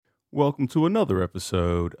Welcome to another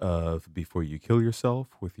episode of Before You Kill Yourself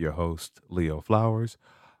with your host, Leo Flowers.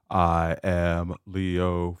 I am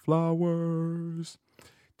Leo Flowers.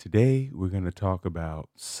 Today, we're going to talk about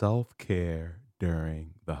self care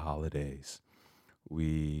during the holidays.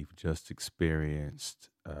 We've just experienced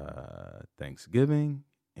Thanksgiving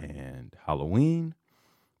and Halloween,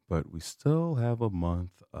 but we still have a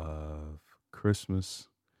month of Christmas,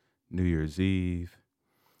 New Year's Eve,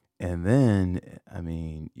 and then,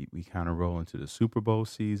 we kind of roll into the Super Bowl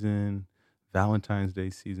season, Valentine's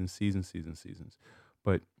Day seasons.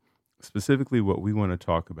 But specifically, what we want to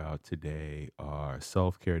talk about today are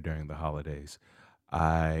self care during the holidays.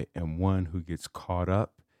 I am one who gets caught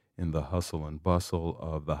up in the hustle and bustle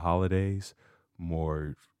of the holidays,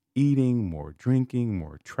 more eating, more drinking,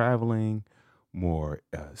 more traveling, more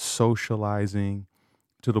socializing,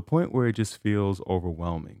 to the point where it just feels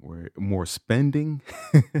overwhelming, where more spending.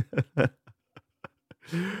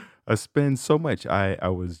 I spend so much. I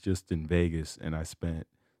was just in Vegas and I spent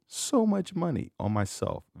so much money on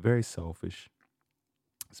myself. Very selfish.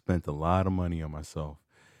 Spent a lot of money on myself.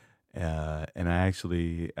 And I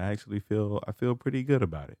actually feel pretty good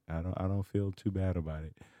about it. I don't feel too bad about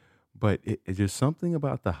it. But it's just something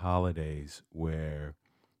about the holidays where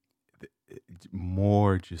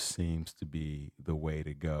more just seems to be the way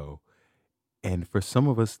to go. And for some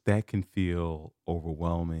of us, that can feel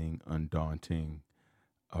overwhelming, daunting,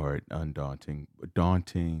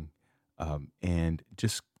 and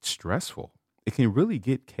just stressful. It can really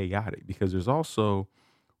get chaotic because there's also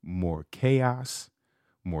more chaos,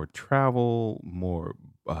 more travel, more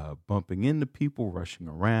bumping into people, rushing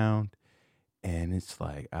around. And it's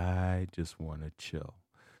like, I just want to chill.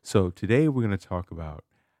 So today we're going to talk about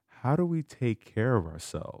how do we take care of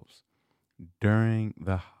ourselves during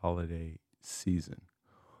the holiday season.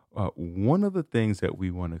 One of the things that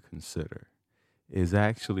we want to consider is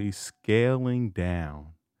actually scaling down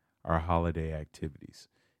our holiday activities.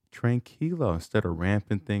 Tranquilo, instead of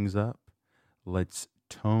ramping things up, let's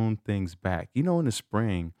tone things back. In the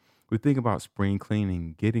spring, we think about spring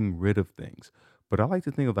cleaning, getting rid of things. But I like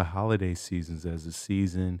to think of the holiday seasons as a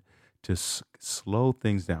season to slow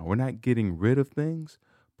things down. We're not getting rid of things,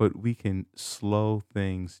 but we can slow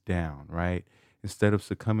things down, right? Instead of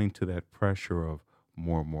succumbing to that pressure of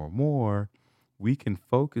more, we can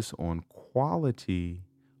focus on quality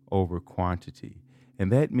over quantity.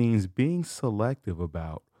 And that means being selective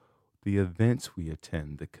about the events we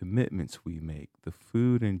attend, the commitments we make, the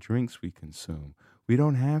food and drinks we consume. We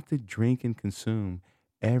don't have to drink and consume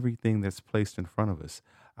everything that's placed in front of us.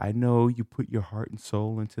 I know you put your heart and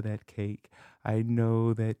soul into that cake. I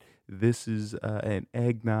know that this is an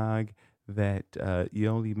eggnog that you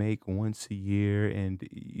only make once a year and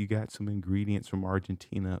you got some ingredients from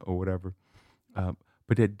Argentina or whatever. Uh,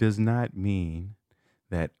 but that does not mean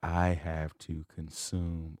that I have to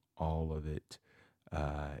consume all of it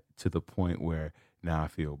to the point where now I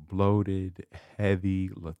feel bloated, heavy,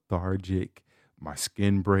 lethargic. My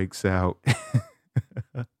skin breaks out.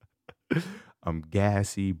 I'm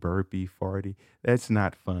gassy, burpy, farty. That's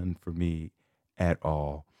not fun for me at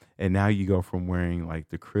all. And now you go from wearing like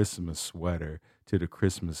the Christmas sweater to the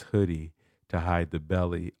Christmas hoodie to hide the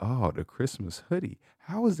belly. Oh, the Christmas hoodie.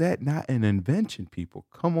 How is that not an invention, people?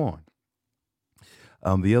 Come on.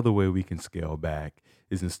 The other way we can scale back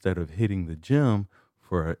is instead of hitting the gym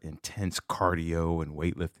for intense cardio and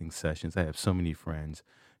weightlifting sessions. I have so many friends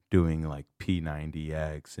doing like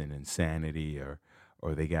P90X and Insanity, or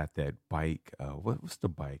they got that bike. What's the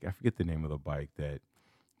bike? I forget the name of the bike that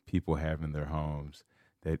people have in their homes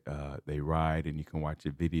that they ride, and you can watch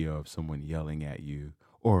a video of someone yelling at you,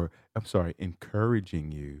 or I'm sorry,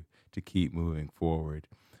 encouraging you to keep moving forward.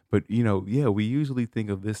 But yeah, we usually think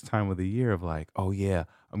of this time of the year of like, oh yeah,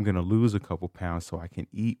 I'm gonna lose a couple pounds so I can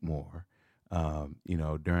eat more,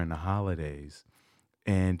 during the holidays.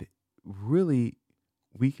 And really,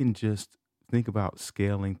 we can just think about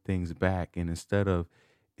scaling things back. And instead of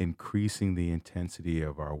increasing the intensity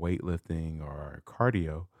of our weightlifting or our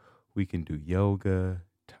cardio, we can do yoga,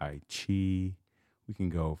 Tai Chi. We can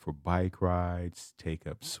go for bike rides, take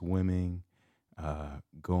up swimming,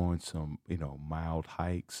 go on some, mild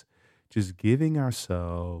hikes, just giving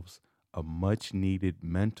ourselves a much needed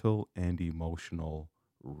mental and emotional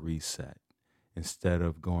reset instead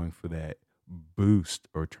of going for that boost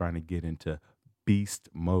or trying to get into beast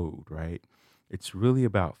mode, right? It's really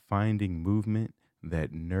about finding movement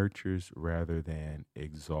that nurtures rather than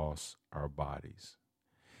exhausts our bodies.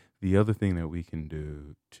 The other thing that we can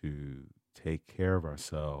do to take care of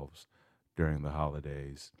ourselves during the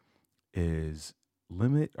holidays is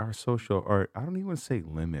limit our social, or I don't even say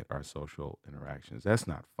limit our social interactions. That's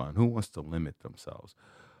not fun. Who wants to limit themselves?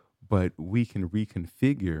 but we can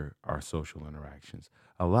reconfigure our social interactions.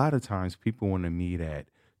 A lot of times people want to meet at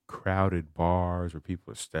crowded bars where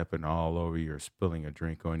people are stepping all over you or spilling a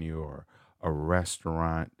drink on you, or a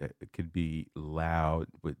restaurant that could be loud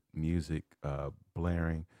with music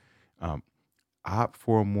blaring. Um, Opt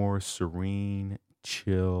for a more serene,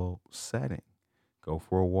 chill setting. Go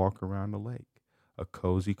for a walk around the lake, a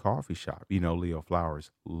cozy coffee shop. You know, Leo Flowers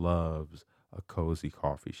loves a cozy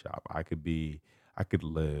coffee shop. I could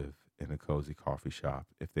live in a cozy coffee shop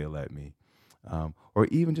if they let me. Or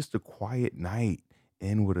even just a quiet night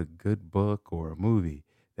in with a good book or a movie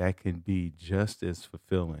that can be just as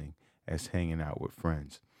fulfilling as hanging out with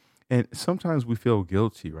friends. And sometimes we feel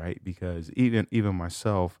guilty, right? Because even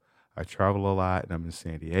myself, I travel a lot and I'm in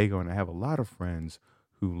San Diego and I have a lot of friends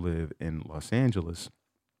who live in Los Angeles.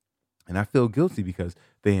 And I feel guilty because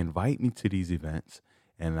they invite me to these events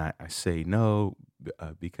and I say no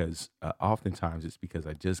because oftentimes it's because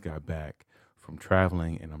I just got back from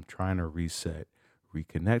traveling and I'm trying to reset,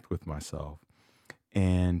 reconnect with myself.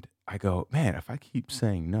 And I go, man, if I keep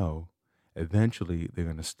saying no, eventually they're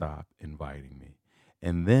going to stop inviting me.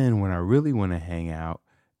 And then when I really want to hang out,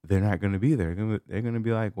 they're not going to be there. They're going to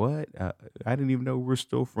be like, what? I didn't even know we're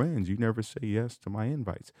still friends. You never say yes to my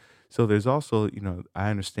invites. So there's also, I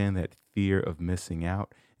understand that fear of missing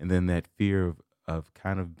out and then that fear of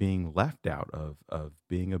kind of being left out, of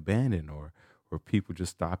being abandoned, or people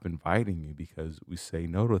just stop inviting me because we say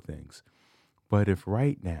no to things. But if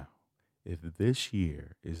right now, if this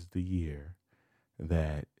year is the year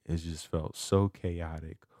that has just felt so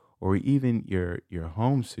chaotic, or even your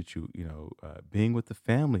home being with the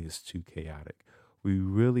family is too chaotic, we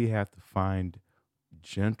really have to find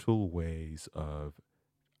gentle ways of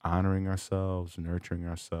honoring ourselves, nurturing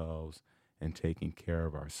ourselves, and taking care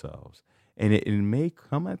of ourselves. And it may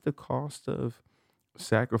come at the cost of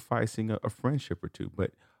sacrificing a friendship or two,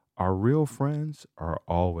 but our real friends are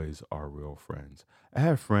always our real friends. I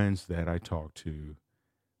have friends that I talk to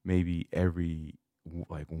maybe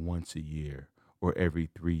like once a year or every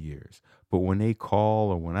 3 years. But when they call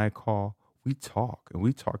or when I call, we talk and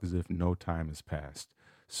we talk as if no time has passed.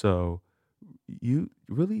 So you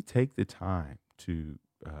really take the time to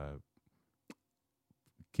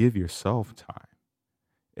give yourself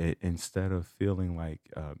time instead of feeling like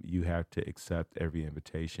you have to accept every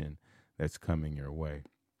invitation that's coming your way.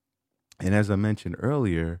 And as I mentioned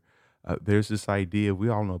earlier, there's this idea we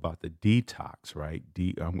all know about the detox, right?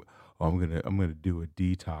 I'm gonna do a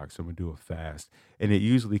detox. I'm gonna do a fast, and it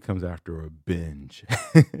usually comes after a binge.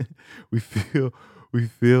 we feel we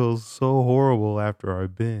feel so horrible after our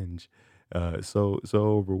binge, so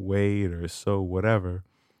overweight or so whatever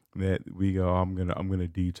that we go. I'm gonna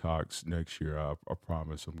detox next year. I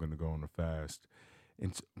promise. I'm gonna go on a fast.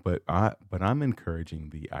 But I'm encouraging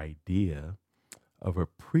the idea of a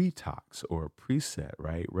pretox or a preset,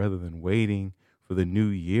 right? Rather than waiting for the new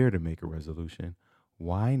year to make a resolution,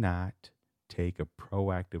 why not take a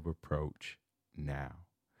proactive approach now?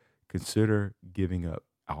 Consider giving up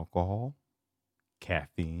alcohol,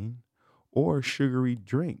 caffeine, or sugary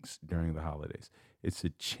drinks during the holidays. It's a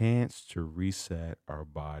chance to reset our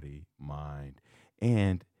body, mind,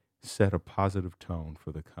 and set a positive tone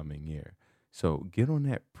for the coming year. So get on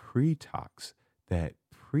that pretox, that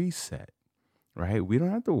preset, right? We don't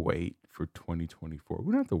have to wait for 2024.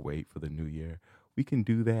 We don't have to wait for the new year. We can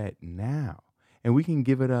do that now. And we can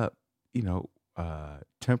give it up,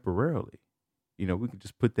 temporarily. We could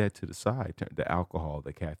just put that to the side, the alcohol,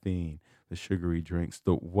 the caffeine, the sugary drinks,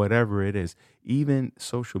 the whatever it is, even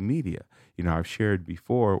social media. I've shared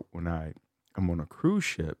before when I'm on a cruise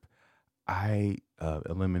ship, I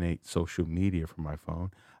eliminate social media from my phone.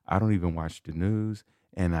 I don't even watch the news,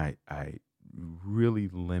 and I really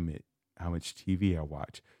limit how much TV I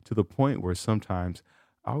watch to the point where sometimes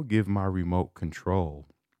I'll give my remote control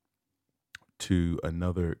to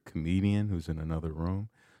another comedian who's in another room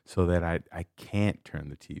so that I can't turn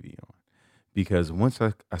the TV on. Because once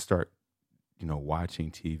I start,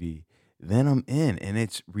 watching TV, then I'm in. And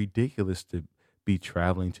it's ridiculous to be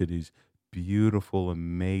traveling to these beautiful,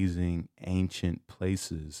 amazing, ancient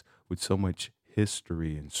places with so much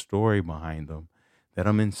history and story behind them that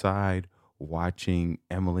I'm inside watching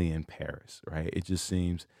Emily in Paris, right? It just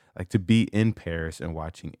seems like to be in Paris and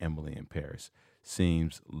watching Emily in Paris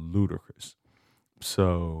seems ludicrous.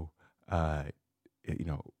 So, uh, you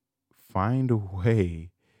know, find a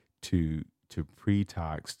way to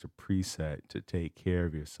pretox, to preset, to take care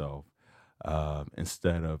of yourself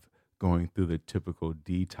instead of going through the typical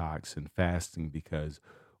detox and fasting because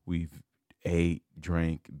we've ate,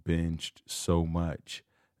 drank, binged so much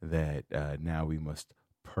that now we must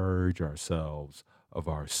purge ourselves of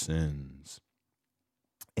our sins.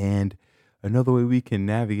 And another way we can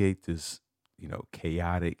navigate this,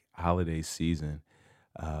 chaotic holiday season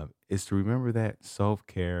is to remember that self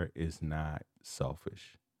care is not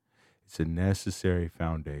selfish. It's a necessary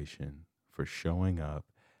foundation for showing up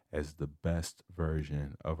as the best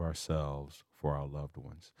version of ourselves for our loved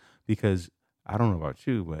ones. Because I don't know about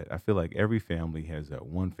you, but I feel like every family has that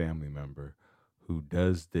one family member who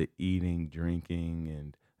does the eating,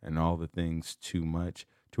 drinking, and all the things too much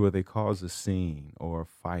to where they cause a scene or a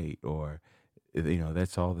fight or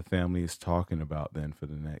that's all the family is talking about then for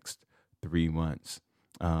the next 3 months.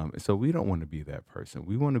 So we don't want to be that person.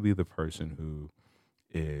 We want to be the person who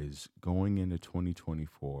is going into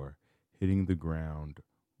 2024, hitting the ground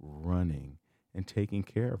running and taking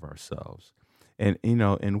care of ourselves. And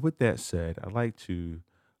with that said, I'd like to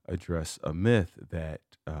address a myth that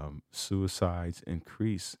suicides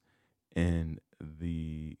increase in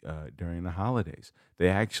the during the holidays. They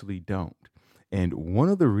actually don't. And one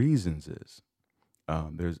of the reasons is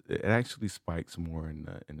there's it actually spikes more in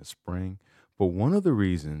the spring. But one of the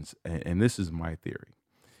reasons, and this is my theory,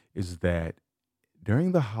 is that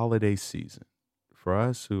during the holiday season, for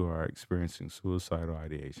us who are experiencing suicidal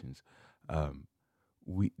ideations, um,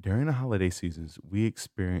 we during the holiday seasons we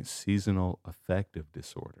experience seasonal affective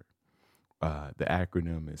disorder. The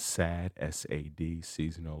acronym is SAD, SAD,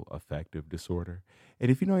 seasonal affective disorder. And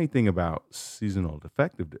if you know anything about seasonal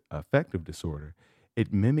affective disorder,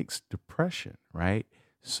 it mimics depression, right?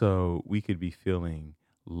 So we could be feeling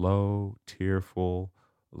low, tearful,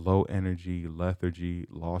 low energy, lethargy,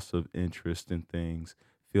 loss of interest in things,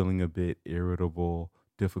 feeling a bit irritable,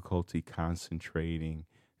 difficulty concentrating,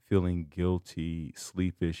 feeling guilty,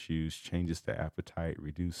 sleep issues, changes to appetite,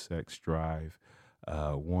 reduced sex drive,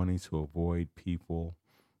 wanting to avoid people,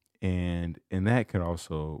 and that can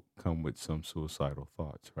also come with some suicidal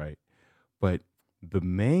thoughts, right? But the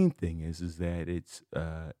main thing is that it's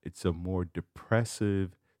a more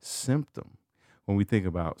depressive symptom. When we think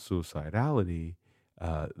about suicidality,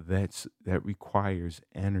 that requires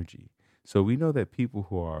energy. So we know that people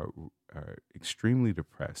who are extremely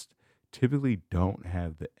depressed typically don't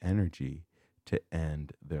have the energy to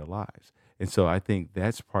end their lives. And so I think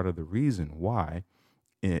that's part of the reason why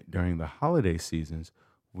during the holiday seasons,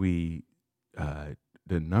 we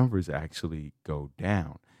the numbers actually go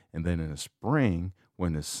down, and then in the spring,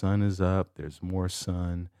 when the sun is up, there's more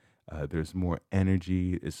sun, there's more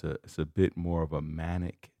energy. It's a bit more of a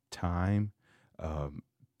manic time. Um,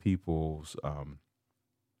 people's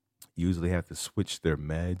usually have to switch their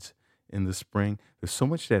meds in the spring. There's so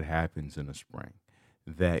much that happens in the spring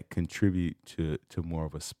that contribute to more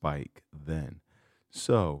of a spike then.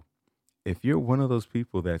 So if you're one of those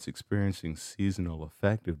people that's experiencing seasonal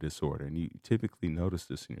affective disorder, and you typically notice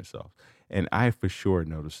this in yourself, and I for sure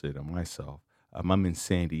noticed it on myself. I'm in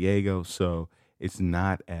San Diego, so it's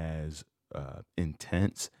not as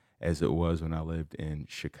intense as it was when I lived in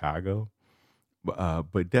Chicago,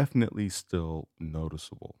 but definitely still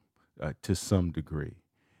noticeable to some degree.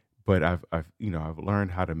 But I've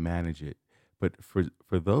learned how to manage it. But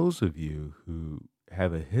for those of you who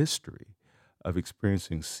have a history of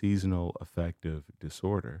experiencing seasonal affective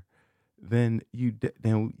disorder, then you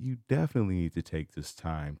definitely need to take this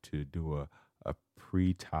time to do a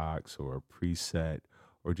pretox or a preset,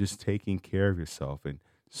 or just taking care of yourself and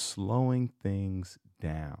slowing things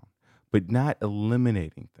down, but not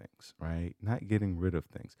eliminating things, right? Not getting rid of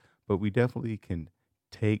things, but we definitely can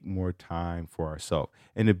take more time for ourselves.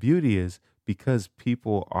 And the beauty is, because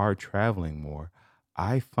people are traveling more,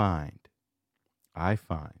 I find I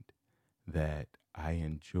find that I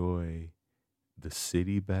enjoy the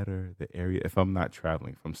city better, the area. If I'm not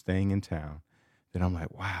traveling, if I'm staying in town, then I'm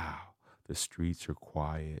like, wow, the streets are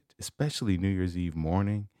quiet, especially New Year's Eve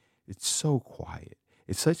morning. It's so quiet.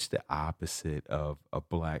 It's such the opposite of a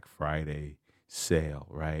Black Friday sale,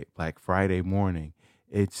 right? Black Friday morning,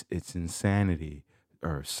 it's insanity,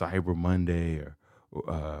 or Cyber Monday, or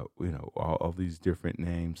all these different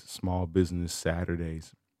names, Small Business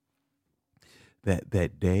Saturdays.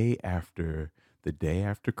 That day after the day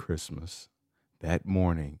after Christmas, that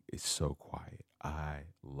morning is so quiet. I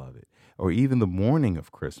love it. Or even the morning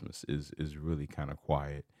of Christmas is really kind of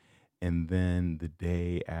quiet. And then the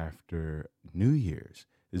day after New Year's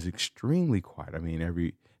is extremely quiet. I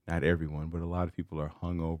mean, not everyone, but a lot of people are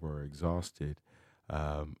hungover or exhausted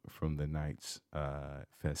from the night's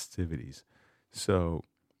festivities. So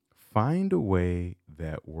find a way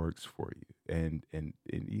that works for you. And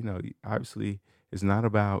obviously, it's not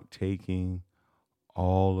about taking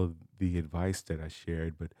all of the advice that I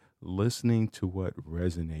shared, but listening to what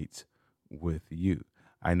resonates with you.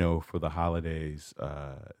 I know for the holidays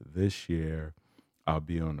this year, I'll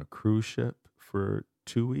be on a cruise ship for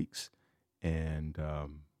 2 weeks, and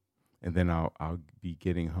and then I'll be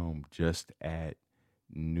getting home just at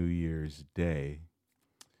New Year's Day,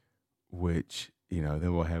 which,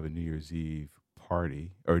 then we'll have a New Year's Eve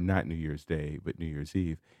party, or not New Year's Day, but New Year's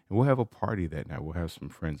Eve. And we'll have a party that night. We'll have some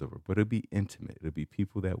friends over, but it'll be intimate. It'll be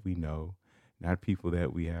people that we know, not people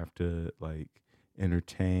that we have to like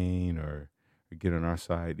entertain or get on our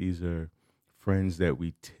side. These are friends that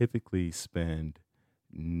we typically spend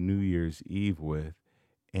New Year's Eve with.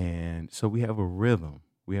 And so we have a rhythm.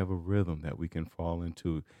 We have a rhythm that we can fall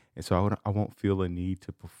into. And so I won't feel a need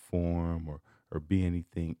to perform or be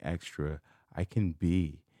anything extra. I can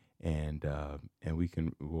be, and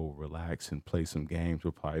we'll relax and play some games.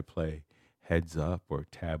 We'll probably play Heads Up or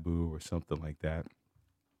Taboo or something like that.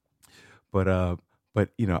 But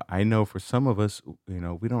I know for some of us,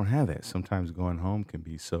 we don't have that. Sometimes going home can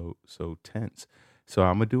be so tense. So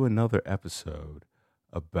I'm gonna do another episode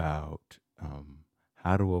about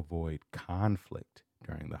how to avoid conflict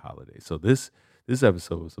during the holidays. So this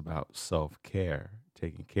episode was about self care,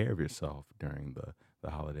 taking care of yourself during the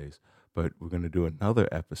holidays. But we're gonna do another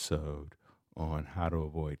episode on how to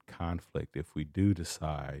avoid conflict if we do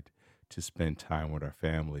decide to spend time with our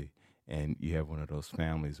family, and you have one of those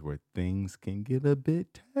families where things can get a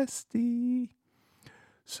bit testy.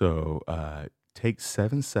 So take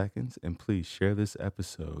 7 seconds and please share this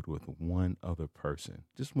episode with one other person,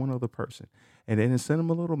 just one other person. And then send them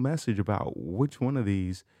a little message about which one of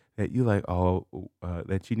these that you like,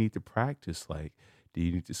 that you need to practice. Like, do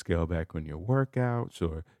you need to scale back on your workouts,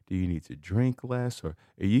 or do you need to drink less? Or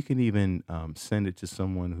you can even send it to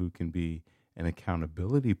someone who can be an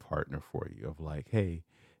accountability partner for you of like, hey,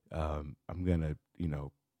 I'm going to,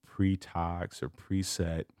 pretox or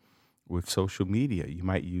preset with social media. You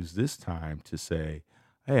might use this time to say,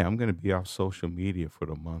 hey, I'm going to be off social media for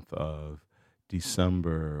the month of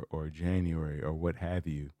December or January or what have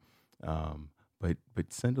you. But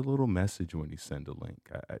send a little message when you send a link.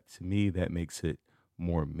 To me, that makes it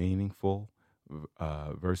more meaningful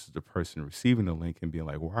versus the person receiving the link and being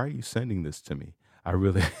like, why are you sending this to me? I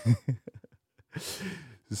really.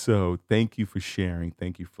 So thank you for sharing.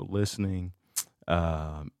 Thank you for listening.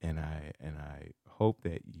 And I hope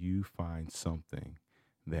that you find something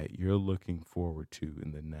that you're looking forward to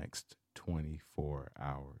in the next 24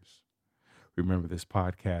 hours. Remember, this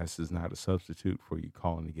podcast is not a substitute for you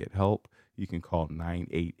calling to get help. You can call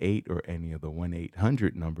 988 or any of the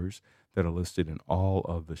 1-800 numbers that are listed in all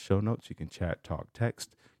of the show notes. You can chat, talk,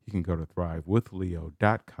 text. You can go to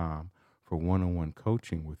thrivewithleo.com for one-on-one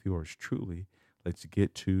coaching with yours truly. Let's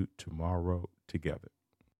get to tomorrow together.